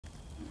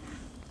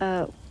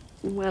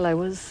Well, I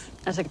was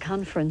at a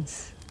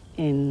conference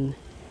in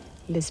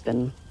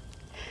Lisbon.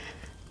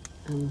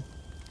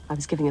 I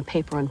was giving a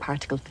paper on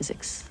particle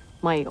physics.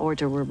 My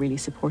order were really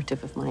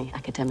supportive of my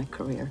academic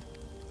career.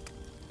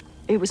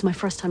 It was my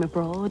first time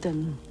abroad,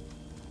 and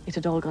it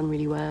had all gone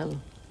really well.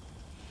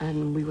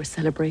 And we were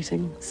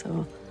celebrating,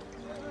 so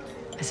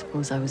I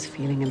suppose I was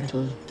feeling a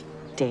little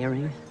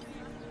daring.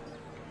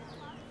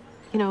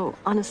 You know,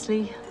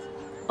 honestly,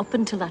 up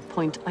until that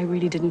point, I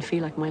really didn't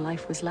feel like my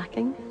life was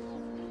lacking.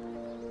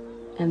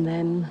 And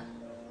then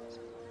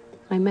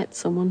I met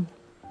someone.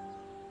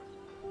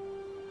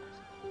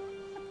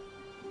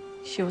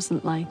 She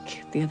wasn't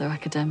like the other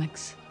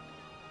academics.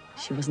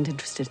 She wasn't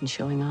interested in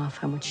showing off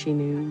how much she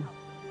knew.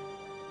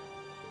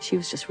 She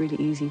was just really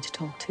easy to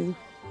talk to.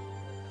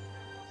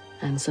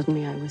 And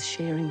suddenly I was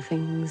sharing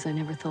things I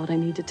never thought I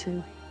needed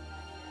to.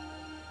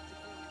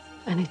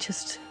 And it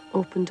just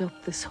opened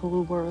up this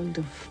whole world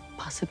of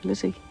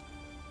possibility,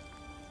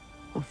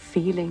 of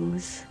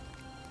feelings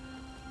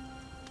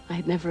I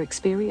had never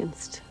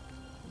experienced.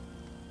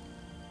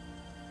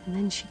 And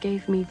then she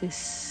gave me this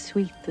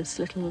sweet, this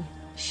little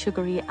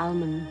sugary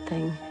almond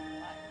thing.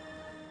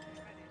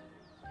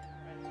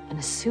 And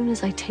as soon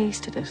as I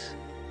tasted it,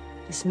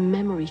 this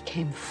memory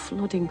came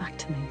flooding back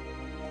to me.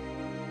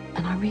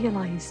 And I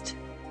realized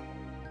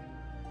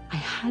I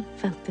had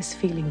felt this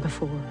feeling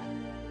before.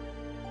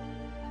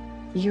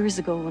 Years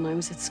ago when I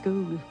was at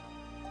school,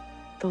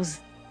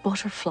 those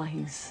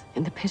butterflies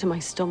in the pit of my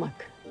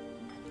stomach,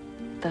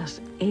 that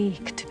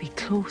ache to be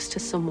close to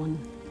someone.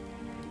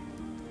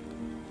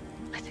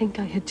 I think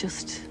I had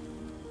just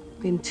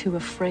been too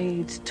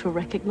afraid to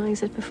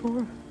recognize it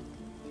before,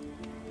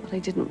 but I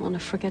didn't want to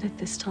forget it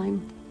this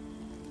time.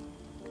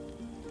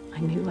 I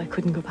knew I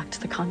couldn't go back to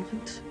the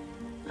convent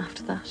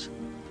after that.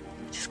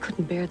 I just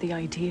couldn't bear the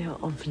idea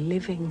of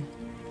living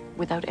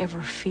without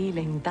ever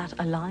feeling that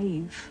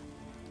alive.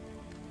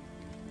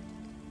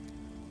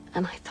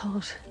 And I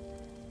thought,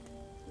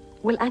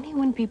 will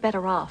anyone be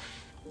better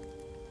off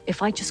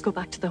if I just go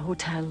back to the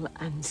hotel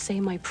and say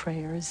my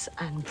prayers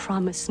and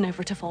promise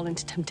never to fall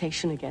into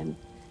temptation again?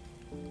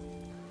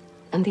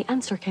 And the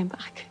answer came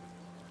back.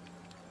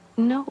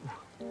 No.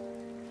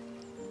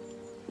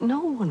 No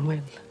one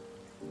will.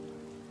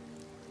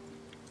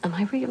 And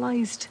I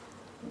realized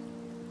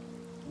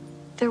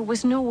there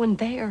was no one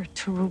there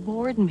to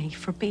reward me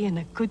for being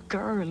a good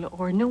girl,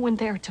 or no one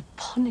there to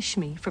punish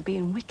me for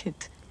being wicked.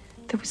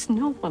 There was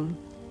no one.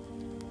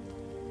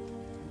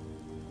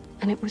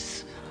 And it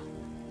was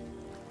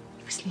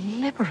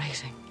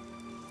liberating.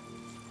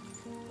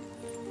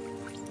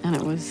 And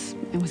it was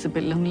a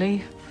bit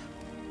lonely.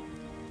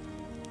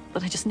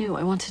 But I just knew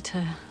I wanted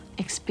to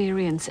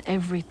experience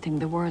everything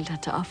the world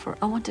had to offer.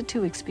 I wanted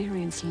to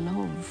experience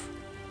love.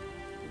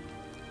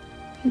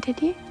 And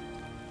did you?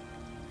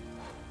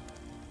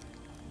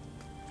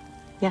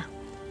 Yeah.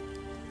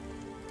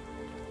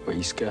 Were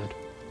you scared?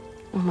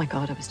 Oh my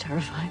God, I was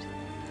terrified.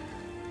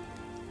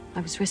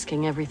 I was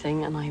risking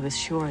everything, and I was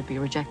sure I'd be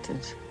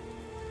rejected.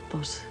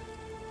 But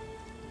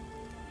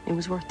it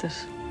was worth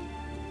it.